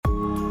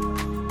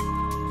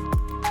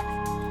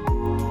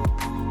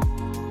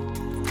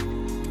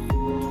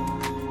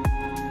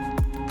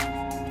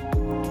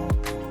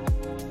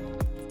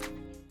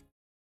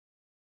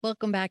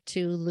Welcome back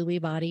to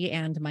Lewy Body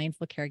and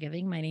Mindful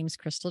Caregiving. My name is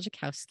Crystal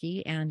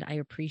Jakowski, and I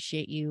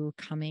appreciate you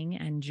coming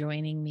and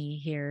joining me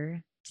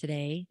here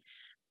today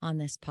on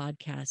this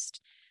podcast.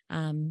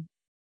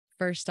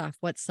 First off,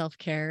 what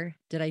self-care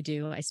did I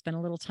do? I spent a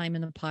little time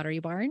in the pottery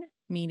barn,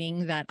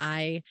 meaning that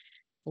I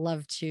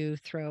love to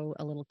throw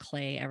a little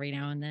clay every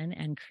now and then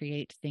and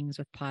create things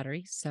with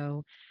pottery.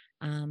 So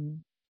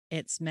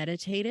it's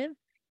meditative.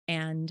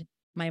 And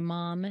my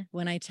mom,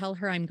 when I tell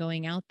her I'm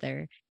going out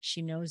there,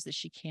 she knows that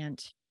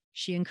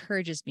she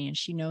encourages me and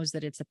she knows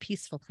that it's a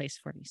peaceful place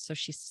for me. So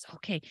she says,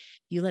 okay,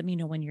 you let me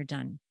know when you're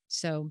done.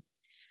 So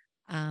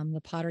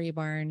the pottery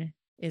barn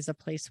is a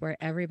place where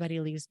everybody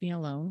leaves me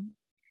alone,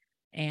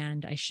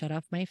 and I shut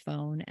off my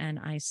phone and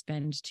I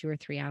spend 2 or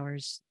 3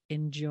 hours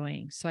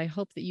enjoying. So I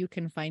hope that you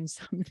can find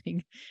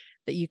something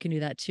that you can do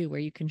that too, where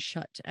you can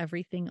shut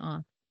everything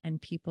off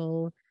and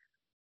people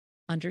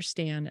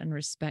understand and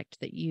respect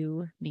that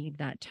you need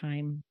that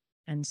time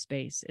and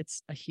space.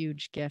 It's a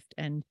huge gift.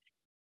 And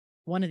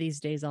one of these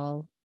days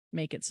I'll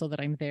make it so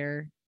that I'm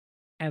there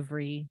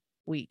every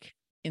week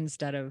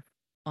instead of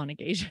on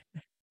occasion.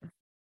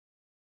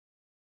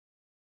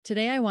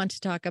 Today, I want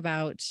to talk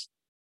about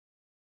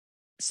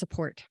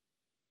support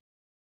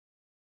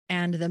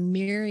and the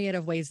myriad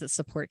of ways that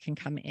support can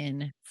come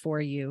in for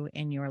you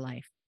in your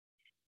life,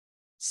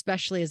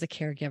 especially as a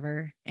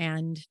caregiver.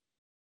 And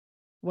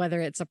whether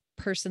it's a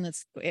person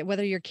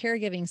whether you're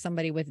caregiving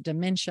somebody with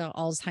dementia,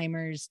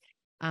 Alzheimer's,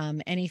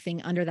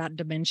 anything under that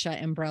dementia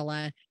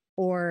umbrella,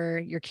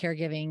 or you're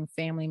caregiving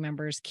family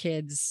members,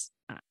 kids,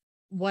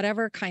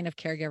 whatever kind of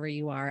caregiver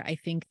you are, I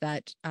think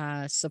that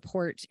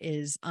support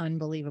is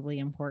unbelievably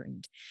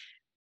important.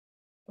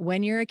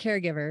 When you're a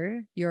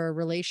caregiver, your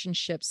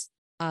relationships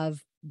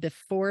of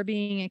before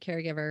being a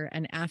caregiver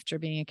and after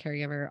being a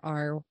caregiver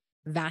are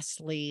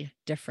vastly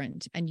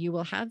different. And you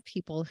will have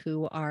people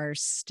who are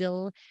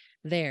still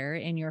there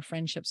in your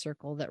friendship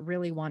circle that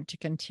really want to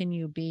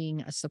continue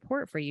being a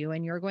support for you.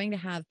 And you're going to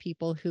have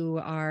people who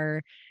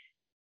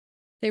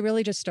they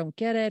really just don't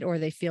get it, or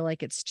they feel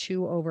like it's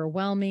too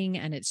overwhelming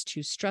and it's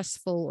too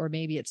stressful, or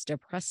maybe it's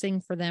depressing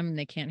for them and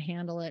they can't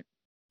handle it.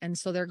 And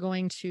so they're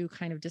going to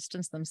kind of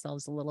distance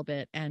themselves a little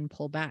bit and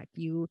pull back.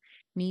 You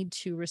need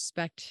to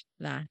respect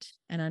that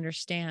and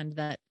understand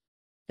that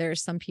there are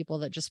some people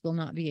that just will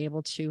not be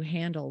able to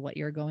handle what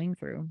you're going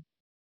through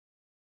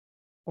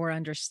or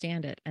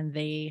understand it. And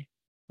they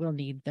will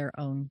need their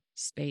own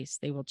space.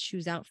 They will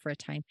choose out for a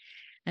time.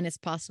 And it's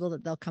possible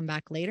that they'll come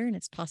back later, and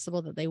it's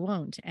possible that they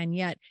won't. And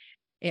yet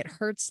it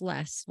hurts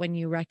less when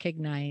you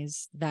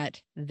recognize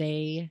that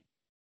they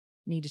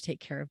need to take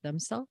care of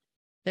themselves,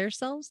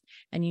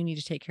 and you need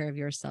to take care of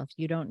yourself.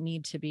 You don't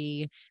need to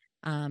be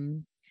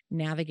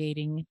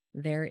navigating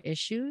their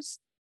issues,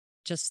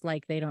 just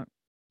like they don't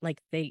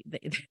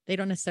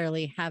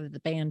necessarily have the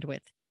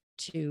bandwidth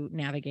to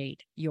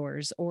navigate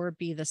yours or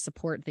be the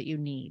support that you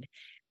need.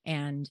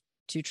 And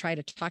to try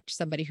to talk to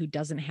somebody who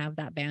doesn't have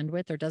that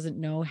bandwidth or doesn't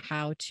know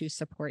how to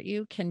support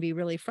you can be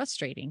really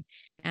frustrating.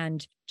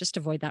 And just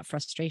avoid that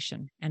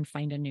frustration and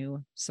find a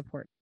new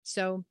support.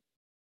 So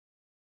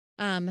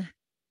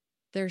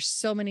there's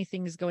so many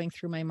things going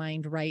through my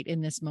mind right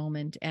in this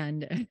moment.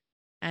 And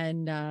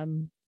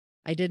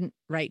I didn't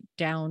write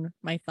down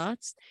my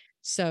thoughts.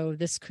 So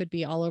this could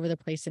be all over the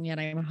place. And yet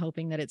I'm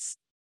hoping that it's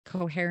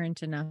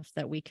coherent enough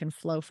that we can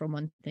flow from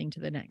one thing to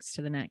the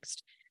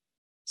next.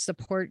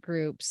 Support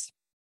groups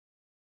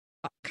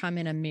come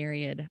in a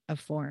myriad of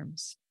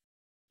forms.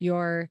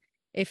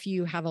 If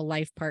you have a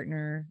life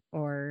partner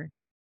or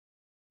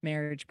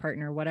marriage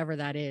partner, whatever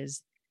that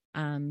is,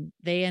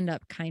 they end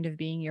up kind of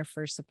being your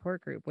first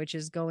support group, which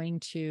is going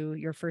to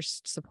your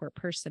first support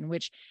person,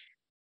 which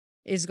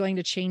is going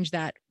to change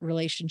that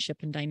relationship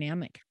and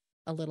dynamic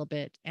a little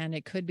bit. And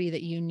it could be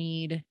that you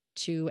need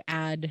to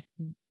add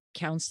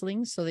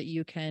counseling so that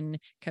you can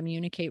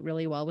communicate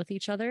really well with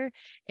each other.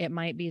 It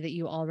might be that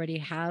you already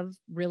have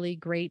really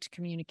great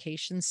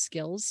communication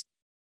skills.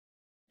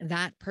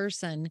 That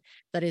person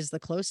that is the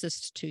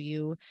closest to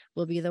you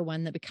will be the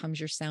one that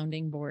becomes your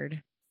sounding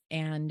board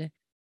and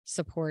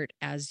support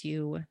as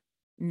you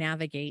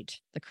navigate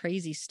the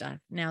crazy stuff.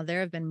 Now, there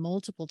have been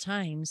multiple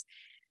times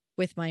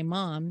with my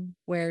mom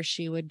where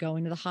she would go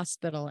into the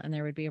hospital and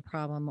there would be a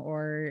problem,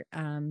 or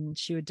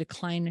she would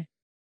decline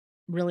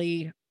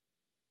really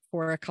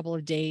for a couple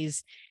of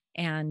days,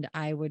 and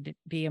I would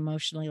be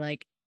emotionally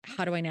like,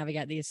 how do I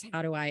navigate these?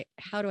 How do I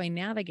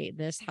navigate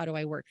this? How do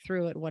I work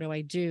through it? What do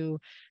I do?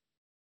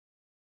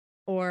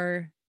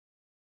 Or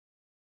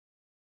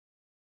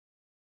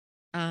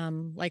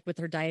like with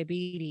her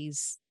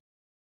diabetes,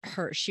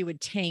 she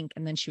would tank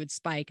and then she would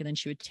spike, and then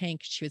she would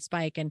tank, she would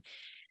spike. And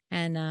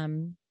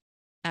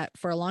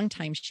for a long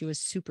time, she was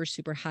super,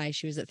 super high.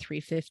 She was at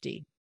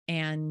 350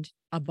 and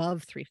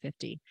above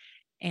 350.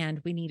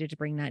 And we needed to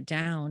bring that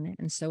down.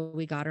 And so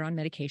we got her on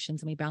medications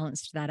and we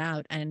balanced that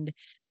out. And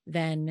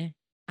then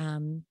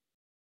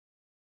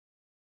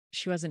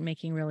she wasn't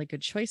making really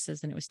good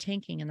choices and it was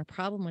tanking. And the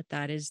problem with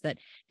that is that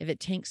if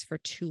it tanks for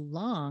too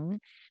long,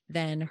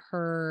 then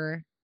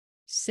her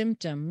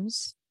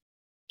symptoms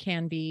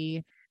can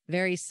be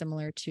very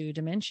similar to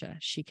dementia.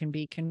 She can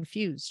be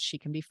confused. She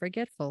can be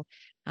forgetful.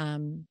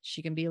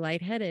 She can be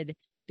lightheaded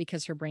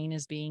because her brain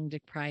is being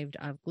deprived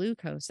of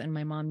glucose. And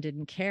my mom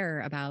didn't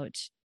care about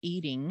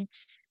eating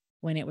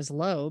when it was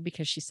low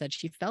because she said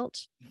she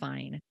felt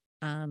fine.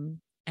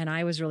 And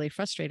I was really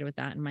frustrated with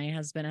that. And my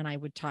husband and I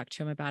would talk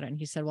to him about it. And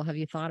he said, well, have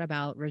you thought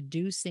about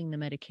reducing the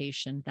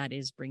medication that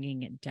is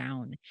bringing it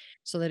down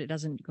so that it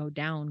doesn't go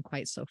down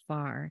quite so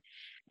far?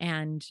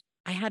 And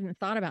I hadn't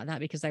thought about that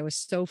because I was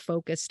so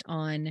focused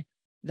on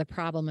the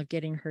problem of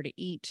getting her to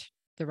eat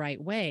the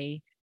right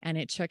way. And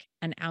it took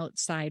an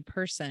outside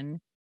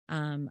person,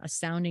 a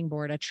sounding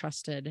board, a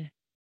trusted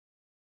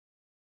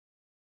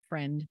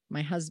friend,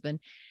 my husband,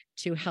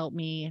 to help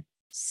me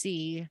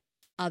see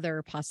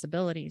other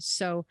possibilities.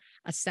 So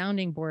a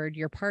sounding board,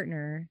 your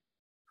partner,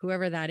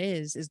 whoever that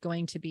is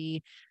going to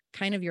be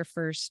kind of your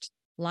first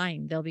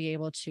line. They'll be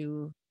able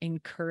to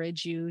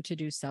encourage you to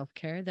do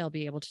self-care. They'll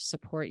be able to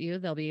support you.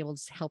 They'll be able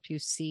to help you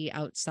see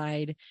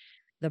outside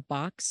the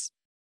box.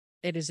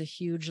 It is a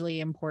hugely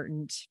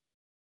important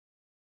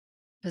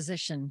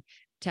position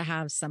to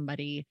have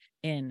somebody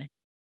in.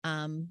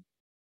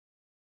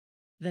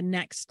 The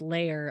next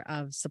layer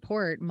of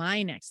support,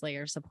 my next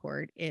layer of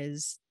support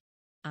is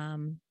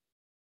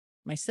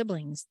my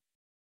siblings.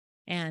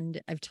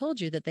 And I've told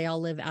you that they all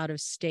live out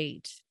of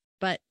state.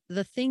 But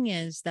the thing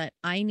is that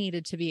I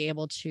needed to be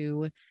able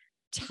to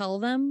tell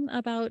them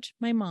about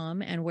my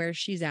mom and where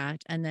she's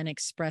at, and then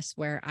express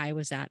where I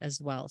was at as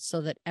well,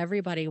 so that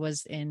everybody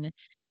was in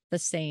the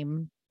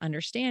same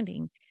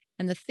understanding.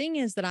 And the thing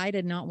is that I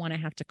did not want to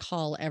have to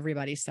call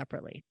everybody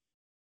separately.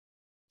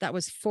 That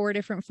was 4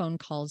 different phone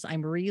calls.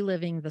 I'm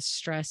reliving the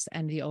stress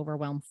and the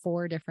overwhelm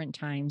 4 different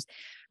times,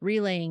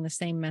 relaying the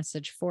same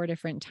message 4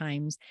 different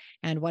times.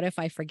 And what if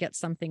I forget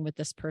something with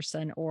this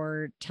person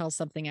or tell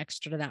something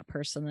extra to that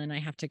person? Then I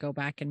have to go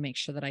back and make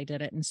sure that I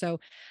did it. And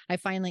so I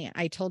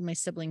told my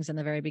siblings in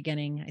the very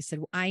beginning, I said,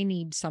 I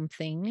need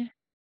something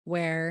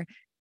where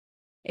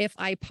if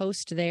I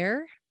post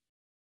there,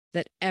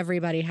 that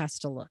everybody has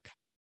to look.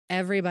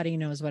 Everybody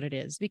knows what it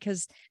is,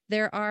 because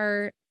there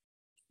are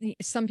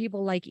some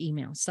people like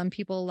email. Some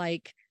people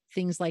like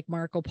things like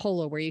Marco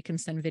Polo, where you can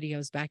send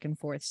videos back and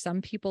forth.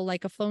 Some people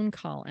like a phone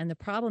call. And the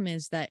problem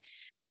is that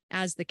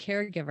as the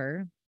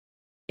caregiver,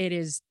 it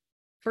is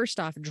first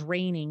off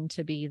draining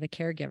to be the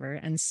caregiver.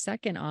 And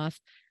second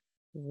off,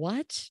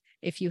 what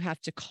if you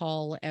have to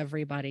call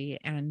everybody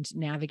and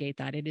navigate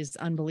that? It is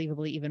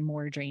unbelievably even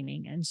more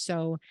draining. And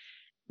so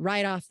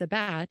right off the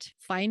bat,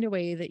 find a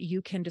way that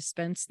you can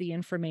dispense the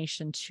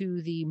information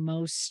to the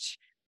most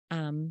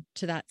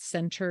to that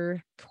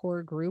center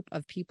core group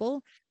of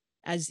people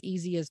as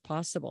easy as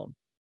possible.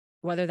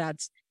 Whether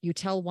that's you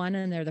tell one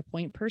and they're the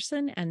point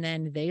person and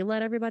then they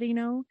let everybody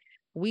know.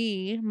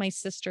 My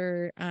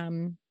sister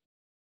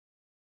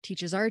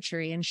teaches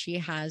archery and she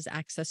has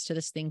access to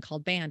this thing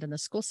called band, and the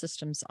school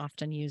systems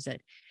often use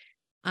it.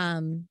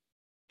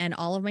 And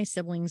all of my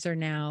siblings are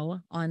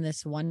now on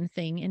this one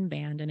thing in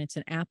band, and it's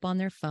an app on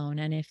their phone.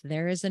 And if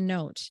there is a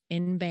note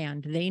in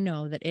band, they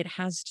know that it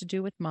has to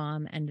do with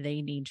mom and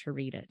they need to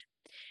read it.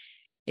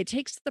 It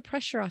takes the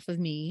pressure off of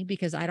me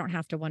because I don't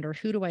have to wonder,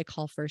 who do I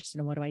call first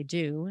and what do I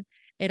do?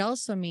 It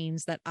also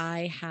means that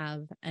I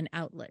have an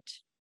outlet.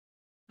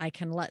 I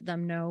can let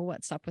them know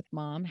what's up with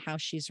mom, how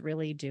she's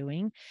really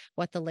doing,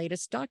 what the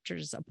latest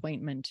doctor's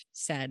appointment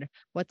said,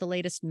 what the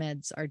latest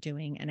meds are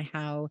doing, and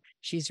how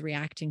she's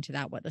reacting to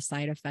that, what the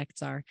side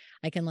effects are.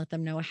 I can let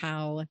them know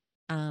how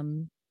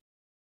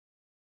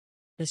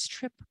this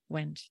trip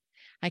went.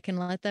 I can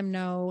let them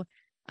know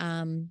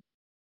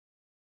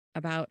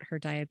about her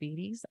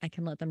diabetes. I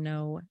can let them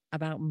know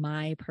about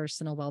my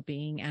personal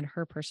well-being and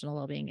her personal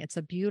well-being. It's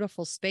a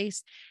beautiful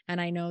space,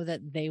 and I know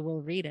that they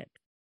will read it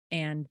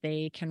and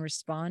they can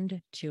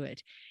respond to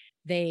it.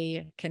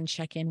 They can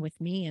check in with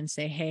me and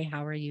say, hey,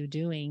 how are you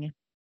doing?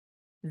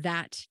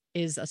 That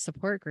is a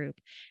support group.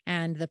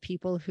 And the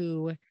people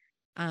who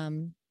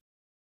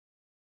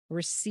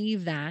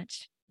receive that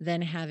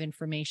then have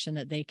information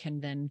that they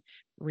can then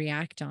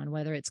react on,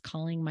 whether it's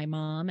calling my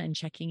mom and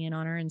checking in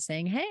on her and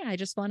saying, hey, I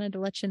just wanted to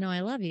let you know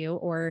I love you,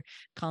 or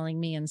calling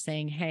me and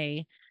saying,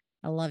 hey,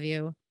 I love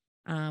you.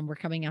 We're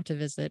coming out to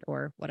visit,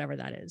 or whatever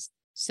that is.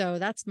 So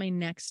that's my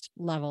next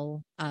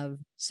level of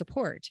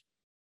support.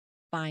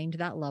 Find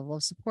that level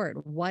of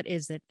support. What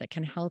is it that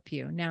can help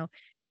you? Now,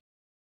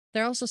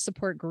 there are also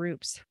support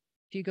groups.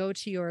 If you go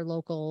to your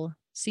local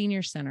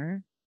senior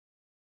center,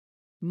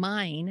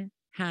 mine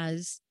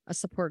has a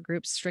support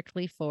group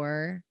strictly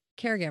for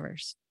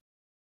caregivers.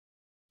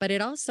 But it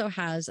also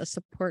has a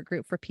support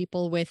group for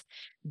people with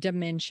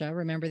dementia.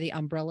 Remember the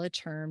umbrella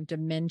term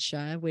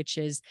dementia, which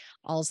is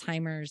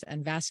Alzheimer's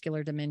and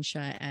vascular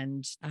dementia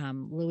and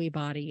Lewy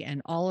body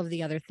and all of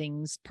the other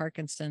things,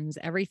 Parkinson's,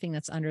 everything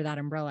that's under that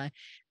umbrella.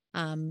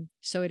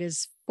 So it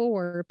is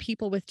for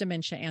people with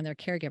dementia and their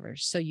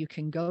caregivers. So you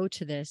can go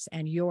to this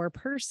and your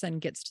person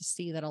gets to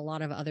see that a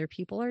lot of other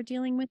people are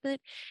dealing with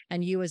it.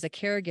 And you as a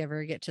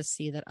caregiver get to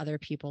see that other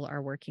people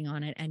are working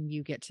on it and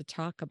you get to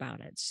talk about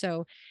it.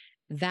 So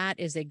that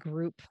is a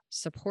group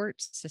support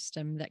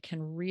system that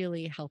can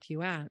really help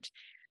you out.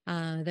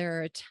 There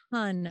are a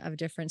ton of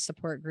different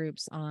support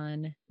groups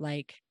on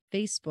like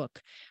Facebook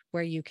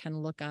where you can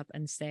look up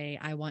and say,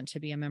 I want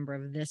to be a member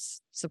of this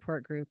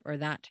support group or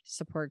that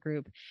support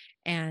group.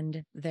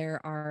 And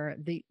there are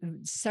the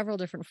several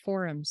different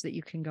forums that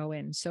you can go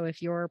in. So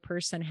if your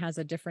person has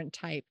a different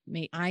type,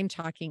 I'm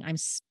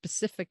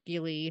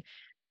specifically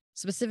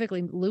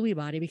Lewy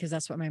body because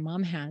that's what my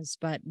mom has,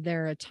 but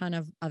there are a ton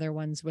of other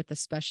ones with a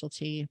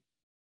specialty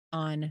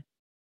on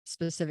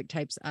specific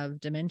types of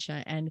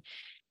dementia. And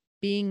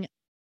being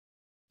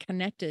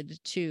connected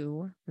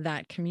to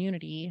that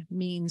community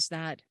means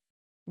that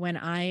when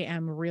I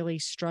am really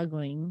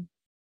struggling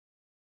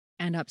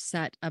and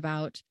upset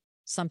about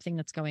something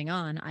that's going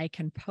on, I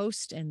can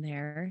post in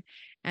there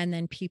and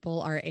then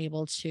people are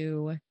able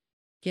to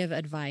give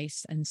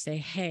advice and say,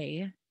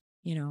 hey,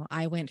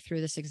 I went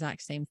through this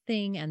exact same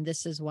thing and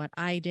this is what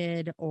I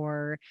did.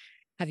 Or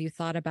have you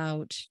thought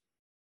about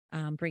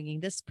bringing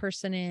this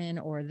person in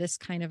or this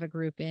kind of a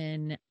group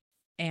in,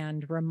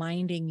 and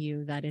reminding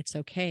you that it's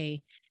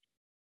okay.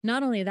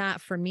 Not only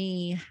that, for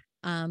me,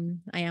 I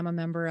am a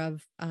member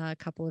of a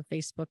couple of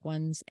Facebook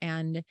ones.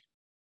 And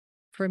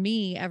for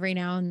me, every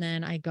now and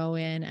then I go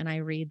in and I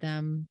read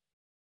them.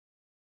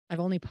 I've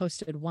only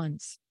posted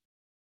once,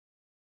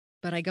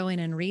 but I go in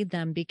and read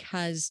them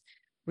because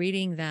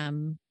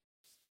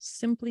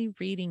simply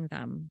reading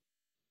them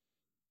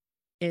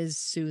is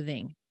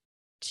soothing.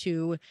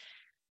 To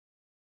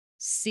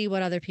see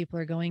what other people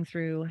are going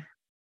through,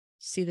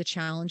 see the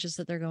challenges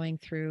that they're going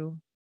through.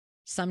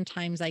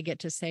 Sometimes I get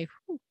to say,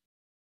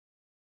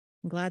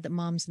 I'm glad that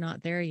mom's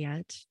not there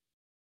yet.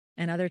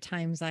 And other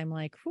times I'm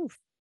like,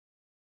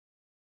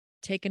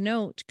 take a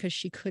note because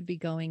she could be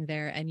going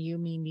there and you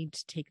may need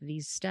to take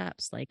these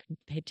steps, like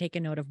take a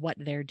note of what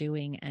they're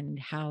doing and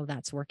how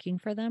that's working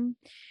for them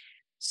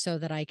so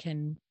that I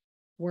can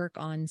work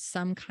on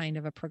some kind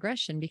of a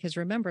progression. Because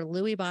remember,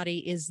 Lewy body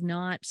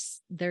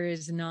there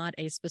is not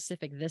a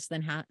specific this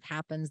then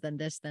happens, then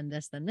this, then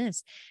this, then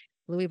this.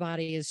 Lewy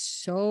body is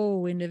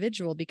so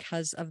individual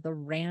because of the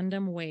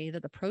random way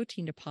that the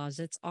protein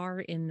deposits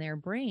are in their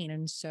brain.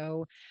 And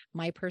so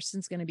my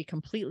person's going to be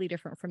completely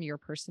different from your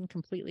person,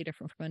 completely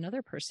different from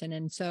another person.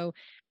 And so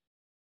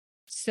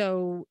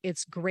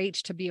it's great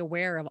to be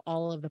aware of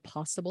all of the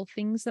possible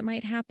things that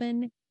might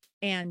happen,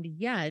 and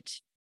yet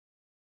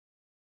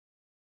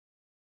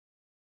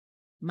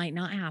might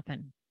not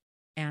happen,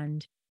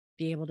 and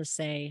be able to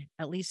say,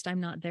 at least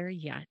I'm not there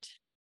yet.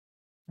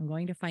 I'm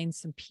going to find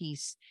some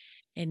peace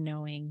in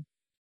knowing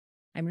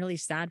I'm really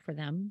sad for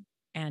them.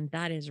 And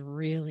that is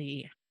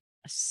really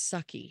a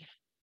sucky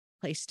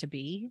place to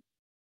be.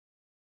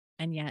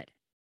 And yet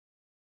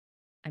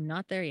I'm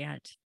not there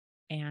yet.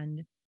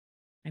 And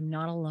I'm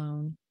not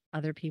alone.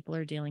 Other people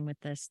are dealing with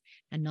this.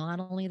 And not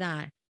only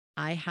that,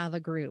 I have a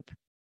group.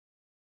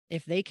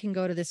 If they can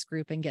go to this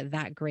group and get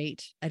that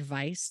great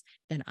advice,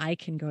 then I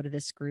can go to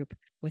this group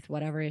with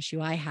whatever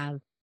issue I have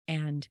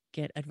and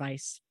get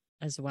advice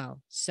as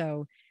well.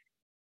 So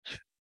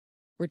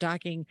we're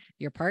talking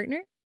your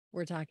partner,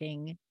 we're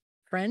talking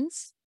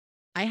friends.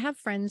 I have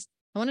friends.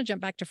 I want to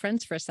jump back to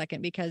friends for a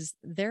second because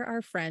there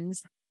are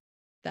friends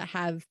that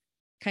have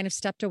kind of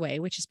stepped away,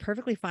 which is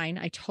perfectly fine.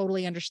 I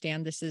totally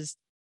understand this is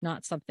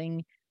not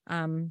something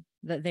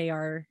that they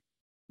are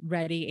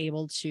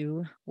able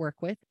to work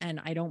with.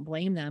 And I don't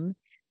blame them.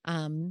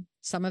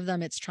 Some of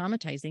them, it's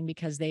traumatizing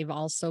because they've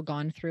also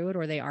gone through it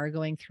or they are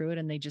going through it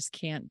and they just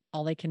can't,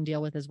 all they can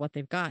deal with is what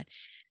they've got.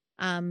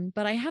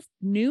 But I have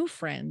new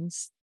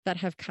friends that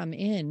have come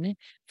in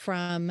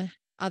from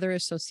other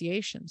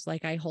associations.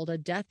 Like I hold a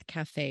death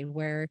cafe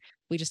where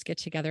we just get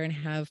together and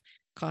have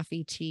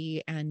coffee,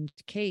 tea, and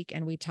cake,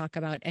 and we talk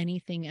about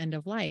anything end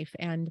of life.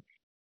 And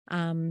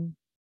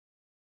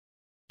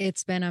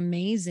it's been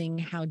amazing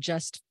how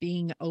just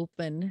being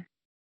open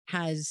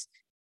has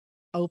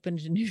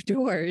opened new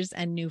doors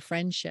and new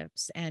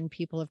friendships, and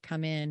people have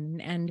come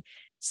in. And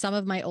some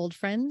of my old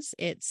friends,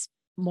 it's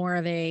more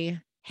of a,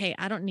 hey,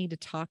 I don't need to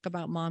talk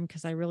about mom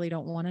because I really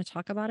don't want to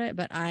talk about it,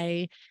 but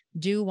I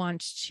do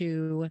want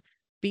to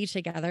be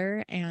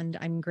together. And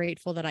I'm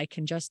grateful that I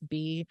can just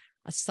be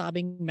a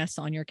sobbing mess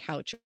on your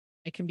couch.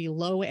 I can be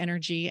low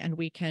energy and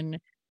we can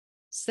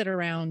sit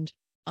around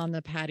on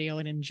the patio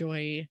and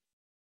enjoy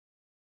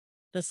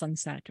the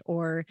sunset.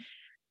 Or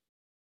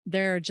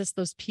there are just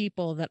those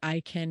people that I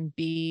can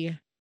be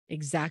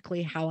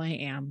exactly how I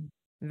am,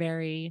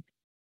 very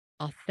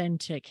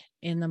authentic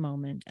in the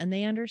moment. And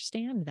they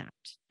understand that.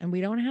 And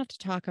we don't have to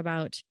talk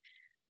about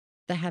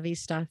the heavy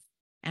stuff.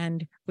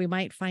 And we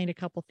might find a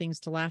couple things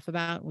to laugh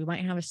about. We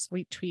might have a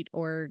sweet treat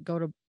or go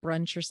to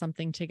brunch or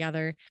something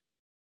together.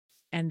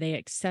 And they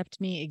accept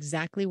me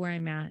exactly where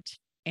I'm at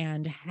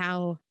and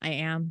how I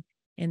am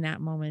in that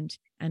moment.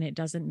 And it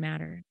doesn't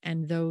matter.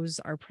 And those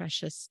are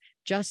precious,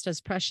 just as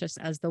precious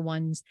as the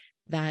ones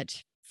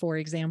that, for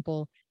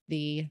example,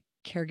 the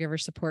caregiver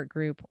support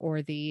group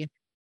or the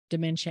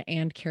dementia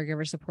and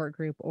caregiver support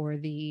group or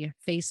the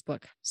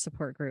Facebook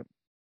support group.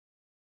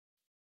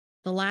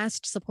 The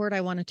last support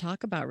I want to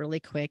talk about really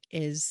quick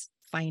is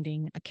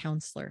finding a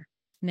counselor.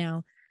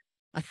 Now,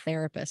 a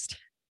therapist.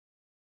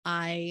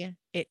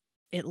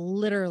 It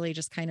literally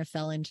just kind of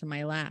fell into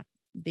my lap.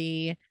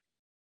 The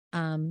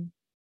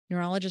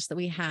neurologist that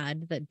we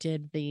had that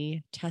did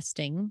the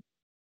testing,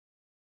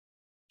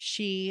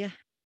 she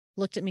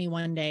looked at me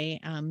one day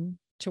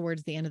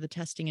towards the end of the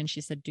testing, and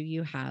she said, "Do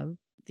you have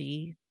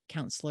the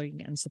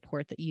counseling and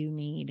support that you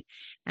need?"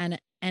 And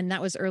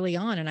that was early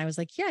on, and I was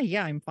like,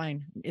 yeah, I'm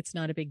fine. It's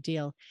not a big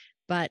deal.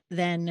 But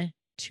then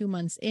 2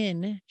 months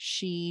in,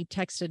 she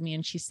texted me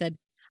and she said,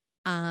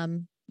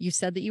 "You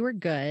said that you were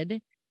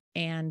good,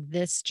 and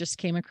this just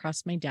came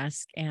across my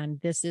desk, and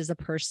this is a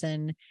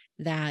person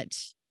that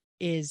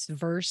is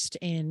versed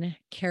in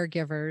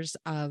caregivers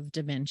of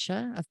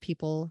dementia, of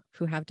people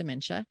who have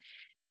dementia.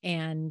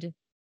 And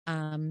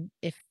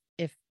if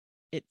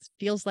it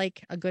feels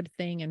like a good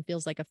thing and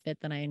feels like a fit,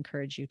 then I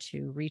encourage you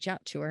to reach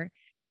out to her.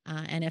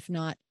 And if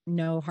not,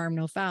 no harm,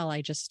 no foul.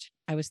 I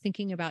was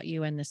thinking about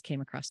you, and this came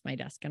across my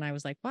desk, and I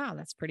was like, wow,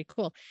 that's pretty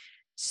cool."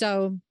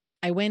 So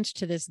I went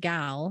to this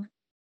gal,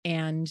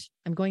 and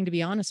I'm going to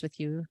be honest with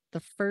you. The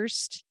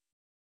first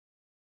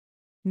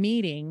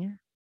meeting,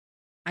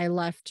 I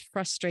left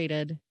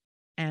frustrated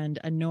and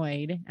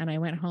annoyed, and I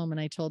went home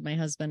and I told my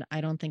husband, "I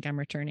don't think I'm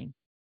returning.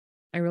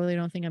 I really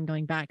don't think I'm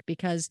going back,"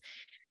 because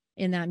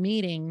in that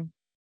meeting,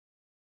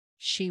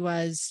 she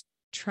was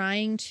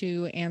trying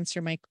to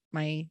answer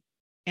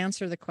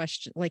the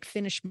question, like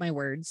finish my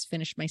words,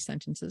 finish my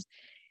sentences.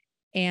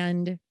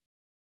 And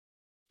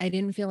I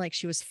didn't feel like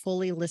she was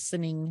fully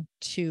listening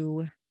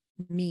to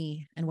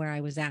me and where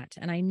I was at.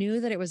 And I knew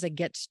that it was a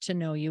get to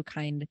know you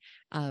kind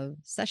of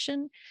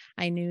session.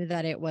 I knew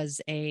that it was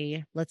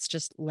a let's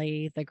just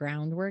lay the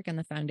groundwork and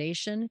the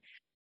foundation.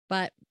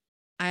 But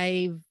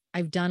I've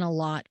done a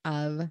lot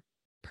of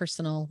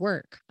personal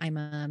work. I'm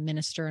a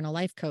minister and a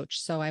life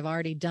coach. So I've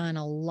already done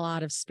a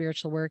lot of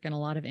spiritual work and a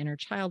lot of inner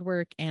child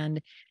work.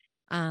 And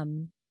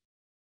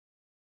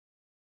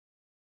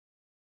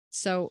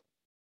so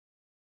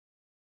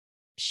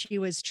she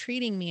was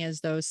treating me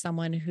as though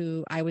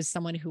I was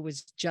someone who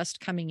was just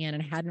coming in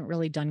and hadn't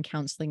really done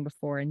counseling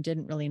before and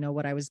didn't really know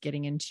what I was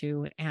getting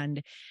into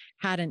and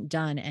hadn't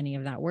done any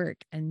of that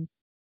work. And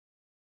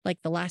like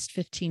the last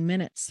 15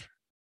 minutes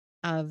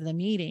of the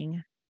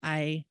meeting,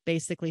 I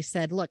basically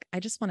said, "Look, I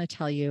just want to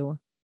tell you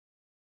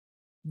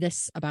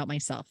this about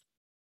myself.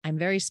 I'm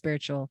very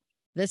spiritual.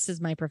 This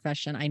is my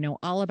profession. I know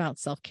all about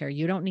self-care.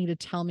 You don't need to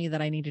tell me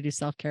that I need to do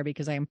self-care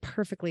because I am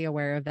perfectly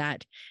aware of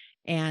that.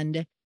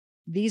 And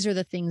these are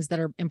the things that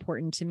are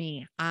important to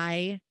me.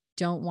 I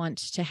don't want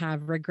to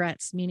have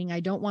regrets, meaning I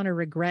don't want to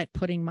regret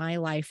putting my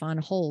life on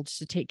hold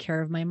to take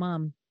care of my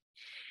mom.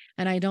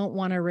 And I don't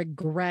want to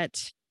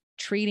regret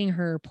treating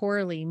her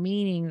poorly,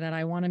 meaning that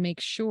I want to make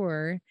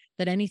sure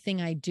that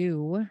anything I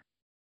do,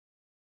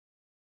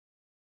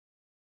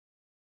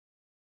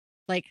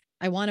 like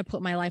I want to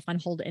put my life on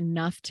hold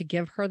enough to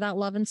give her that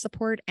love and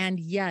support. And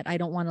yet I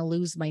don't want to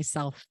lose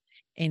myself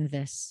in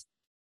this.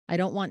 I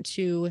don't want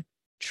to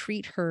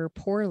treat her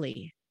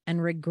poorly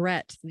and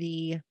regret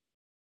the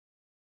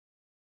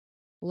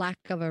lack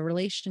of a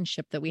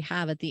relationship that we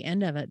have at the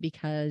end of it,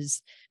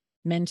 because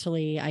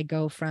mentally I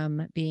go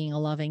from being a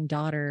loving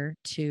daughter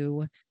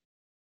to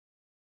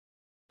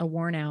a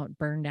worn out,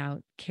 burned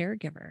out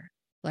caregiver.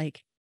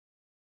 Like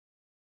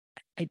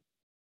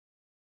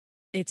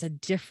it's a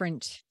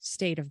different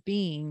state of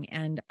being.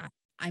 And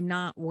I'm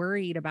not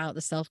worried about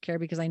the self-care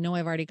because I know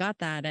I've already got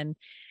that. And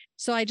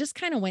so I just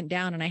kind of went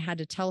down and I had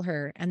to tell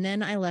her. And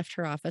then I left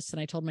her office and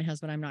I told my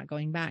husband I'm not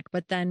going back.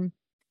 But then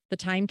the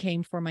time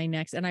came for my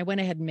next, and I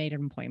went ahead and made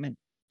an appointment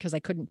because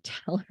I couldn't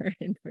tell her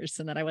in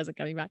person that I wasn't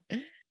coming back.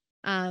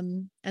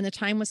 And the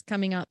time was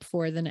coming up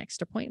for the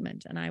next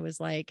appointment. And I was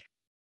like,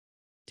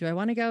 do I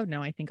want to go?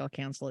 No, I think I'll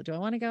cancel it. Do I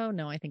want to go?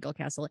 No, I think I'll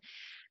cancel it.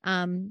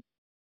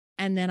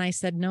 And then I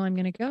said, no, I'm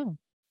going to go.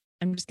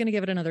 I'm just going to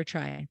give it another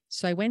try.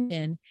 So I went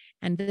in,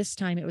 and this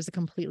time it was a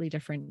completely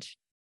different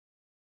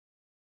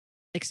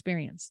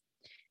experience.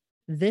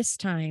 This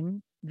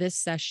time, this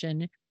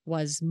session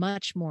was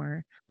much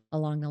more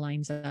along the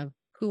lines of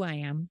who I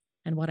am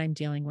and what I'm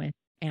dealing with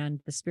and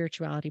the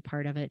spirituality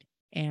part of it.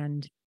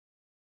 And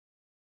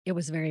it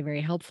was very,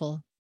 very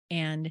helpful.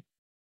 And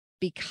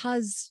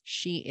because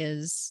she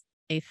is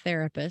a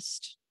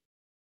therapist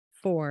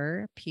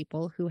for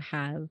people who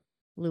have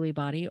Lewy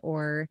body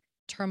or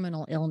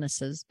terminal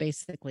illnesses,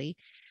 basically,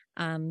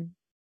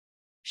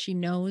 she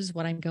knows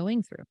what I'm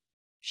going through.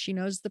 She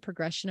knows the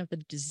progression of the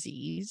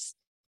disease.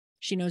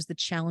 She knows the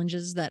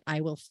challenges that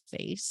I will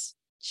face.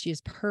 She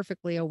is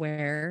perfectly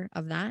aware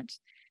of that.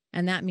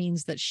 And that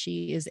means that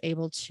she is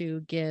able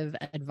to give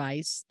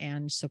advice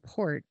and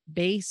support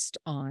based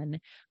on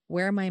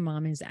where my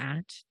mom is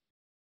at,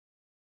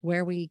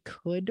 where we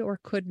could or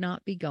could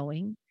not be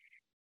going,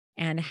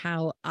 and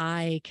how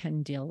I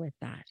can deal with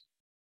that,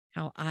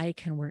 how I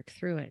can work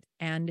through it.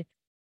 And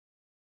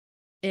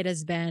it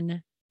has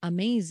been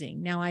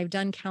amazing. Now, I've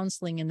done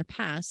counseling in the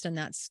past, and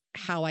that's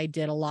how I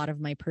did a lot of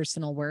my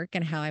personal work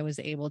and how I was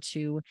able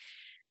to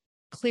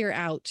clear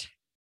out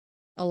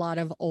a lot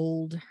of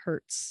old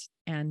hurts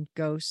and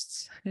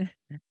ghosts.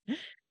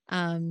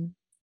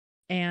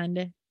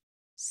 And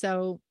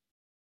so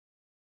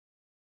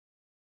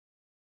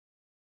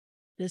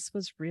this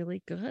was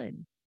really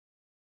good.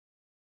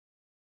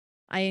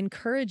 I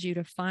encourage you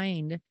to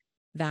find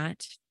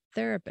that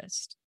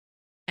therapist.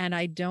 And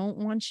I don't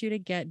want you to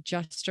get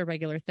just a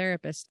regular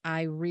therapist.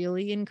 I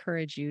really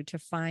encourage you to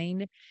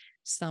find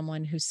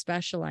someone who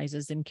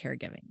specializes in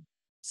caregiving,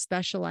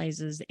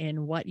 specializes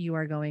in what you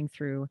are going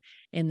through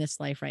in this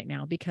life right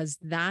now, because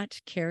that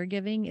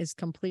caregiving is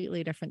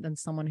completely different than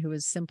someone who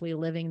is simply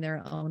living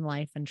their own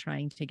life and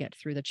trying to get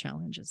through the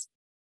challenges.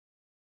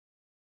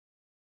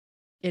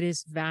 It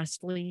is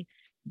vastly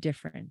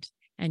different.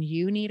 And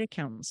you need a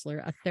counselor,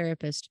 a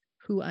therapist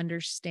who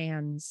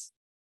understands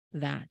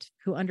that,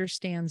 who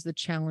understands the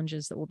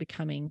challenges that will be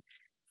coming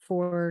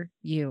for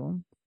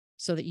you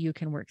so that you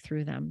can work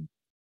through them.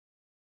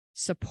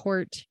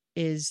 Support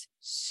is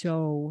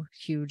so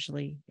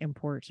hugely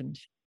important.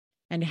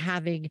 And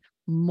having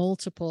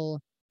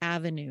multiple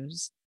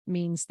avenues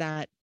means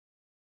that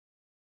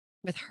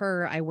with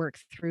her, I work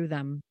through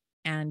them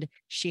and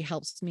she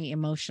helps me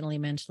emotionally,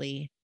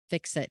 mentally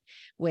fix it.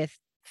 With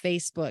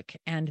Facebook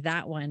and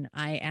that one,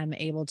 I am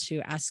able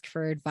to ask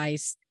for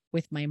advice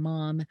with my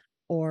mom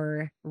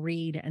or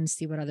read and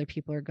see what other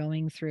people are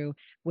going through.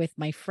 With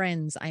my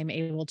friends, I'm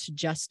able to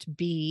just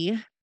be,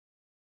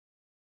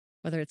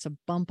 whether it's a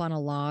bump on a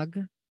log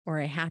or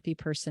a happy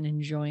person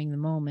enjoying the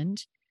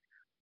moment,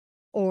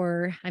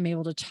 or I'm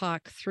able to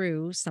talk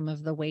through some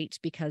of the weight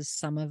because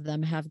some of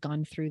them have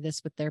gone through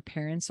this with their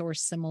parents or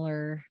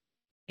similar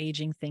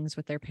aging things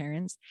with their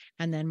parents.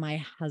 And then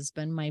my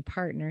husband, my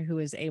partner, who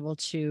is able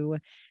to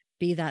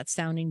be that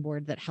sounding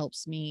board that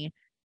helps me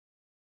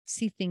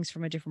see things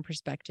from a different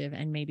perspective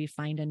and maybe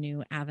find a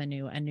new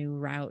avenue, a new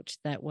route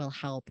that will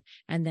help.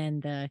 And then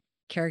the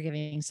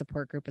caregiving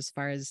support group, as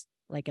far as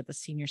like at the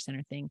senior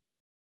center thing,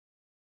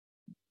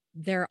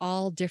 they're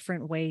all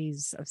different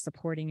ways of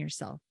supporting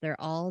yourself. They're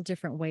all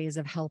different ways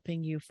of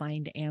helping you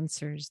find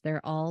answers.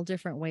 They're all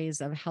different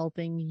ways of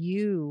helping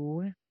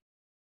you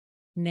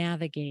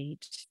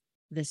navigate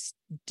this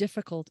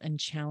difficult and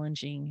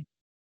challenging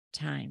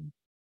time.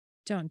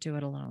 Don't do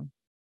it alone.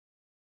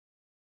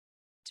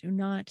 Do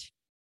not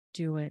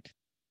do it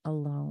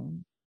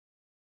alone.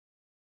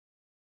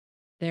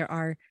 There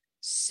are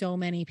so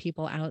many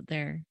people out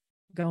there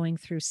going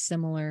through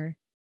similar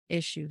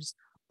issues,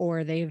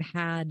 or they've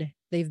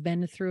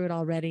been through it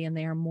already and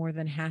they are more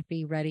than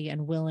happy, ready,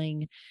 and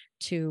willing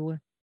to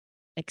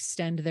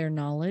extend their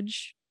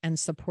knowledge and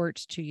support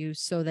to you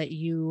so that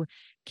you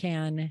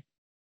can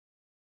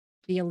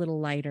be a little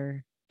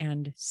lighter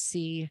and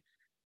see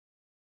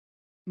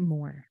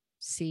more,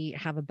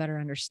 have a better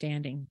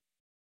understanding,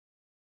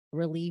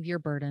 relieve your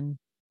burden,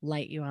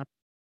 light you up.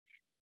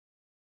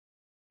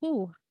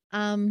 Ooh,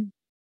 I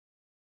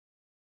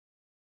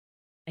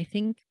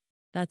think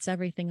that's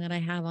everything that I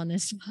have on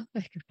this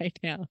topic right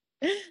now.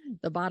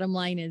 The bottom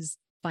line is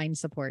find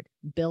support,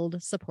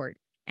 build support,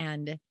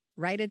 and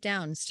write it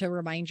down to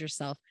remind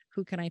yourself,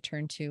 who can I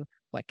turn to?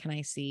 What can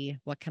I see?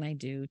 What can I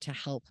do to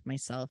help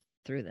myself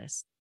through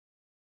this?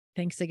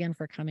 Thanks again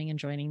for coming and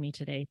joining me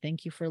today.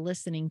 Thank you for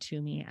listening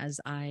to me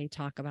as I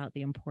talk about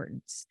the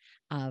importance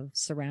of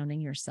surrounding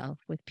yourself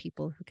with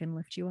people who can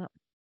lift you up.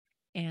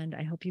 And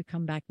I hope you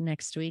come back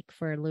next week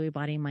for Lewy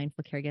Body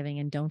Mindful Caregiving.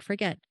 And don't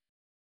forget,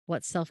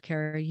 what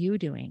self-care are you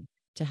doing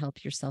to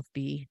help yourself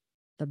be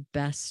the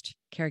best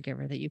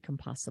caregiver that you can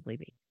possibly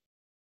be?